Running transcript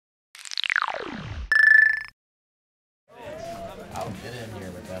Get in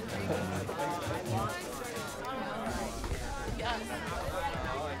here with that thing.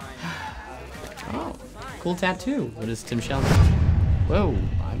 Oh, cool tattoo. What is Tim Sheldon? Whoa,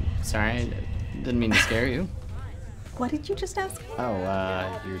 I'm sorry. I didn't mean to scare you. What did you just ask me?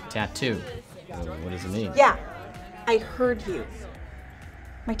 Oh, your tattoo. What does it mean? Yeah, I heard you.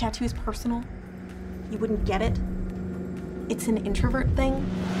 My tattoo is personal. You wouldn't get it. It's an introvert thing.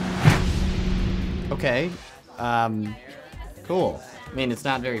 Okay, cool. I mean, it's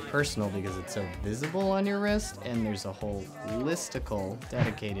not very personal because it's so visible on your wrist, and there's a whole listicle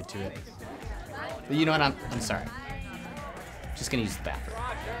dedicated to it. But you know what, I'm sorry. Just gonna use the bathroom.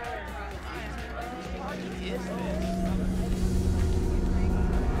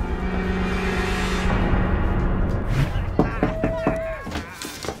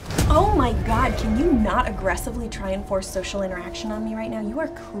 Oh my God, can you not aggressively try and force social interaction on me right now? You are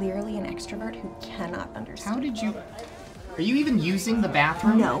clearly an extrovert who cannot understand. How did you... Are you even using the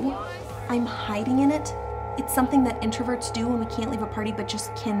bathroom? No, I'm hiding in it. It's something that introverts do when we can't leave a party but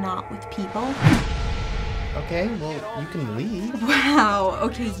just cannot with people. Okay, well, you can leave. Wow,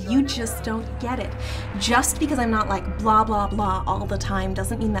 okay, you just don't get it. Just because I'm not like blah, blah, blah all the time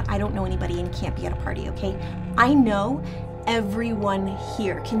doesn't mean that I don't know anybody and can't be at a party, okay? I know everyone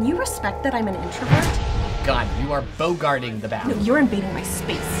here. Can you respect that I'm an introvert? God, you are bogarting the bathroom. No, you're invading my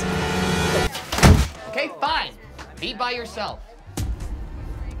space. Okay, fine. Be by yourself.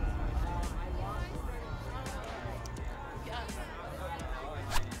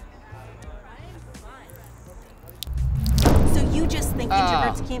 So you just think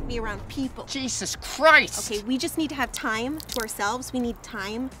introverts can't be around people. Jesus Christ! Okay, we just need to have time to ourselves. We need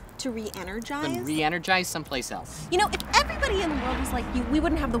time to re-energize. Then re-energize someplace else. You know, if everybody in the world was like you, we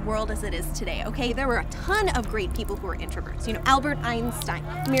wouldn't have the world as it is today, okay? There were a ton of great people who were introverts. You know, Albert Einstein,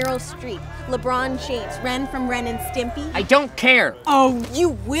 Meryl Streep, LeBron James, Ren from Ren and Stimpy. I don't care. Oh,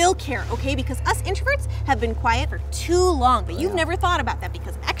 you will care, okay? Because us introverts have been quiet for too long, but you've never thought about that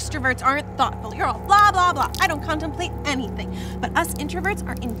because extroverts aren't thoughtful. You're all blah, blah, blah. I don't contemplate anything. But us introverts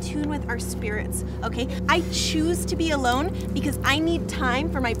are in tune with our spirits, okay? I choose to be alone because I need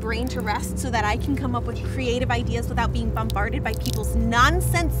time for my brain to rest so that I can come up with creative ideas without being bombarded by people's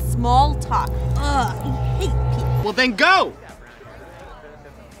nonsense small talk. Ugh, I hate people. Well, then go!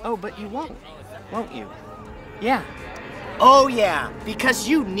 Oh, but you won't you? Yeah. Oh, yeah, because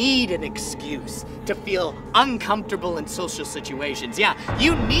you need an excuse to feel uncomfortable in social situations. Yeah,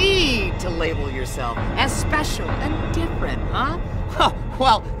 you need to label yourself as special and different, huh? Huh,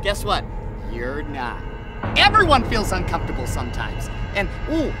 well, guess what? You're not. Everyone feels uncomfortable sometimes. And,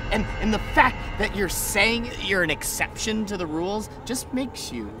 ooh, and the fact that you're saying you're an exception to the rules just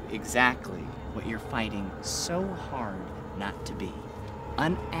makes you exactly what you're fighting so hard not to be.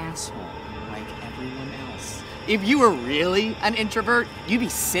 An asshole like everyone else. If you were really an introvert, you'd be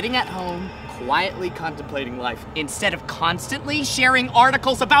sitting at home, quietly contemplating life, instead of constantly sharing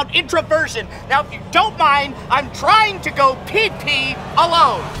articles about introversion. Now, if you don't mind, I'm trying to go pee-pee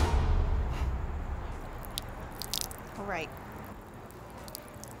alone. All right.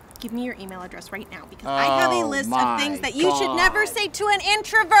 Give me your email address right now because I have a list of things that you should never say to an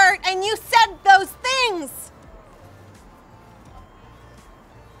introvert, and you said those things!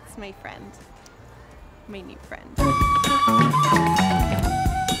 It's my friend. My new friend.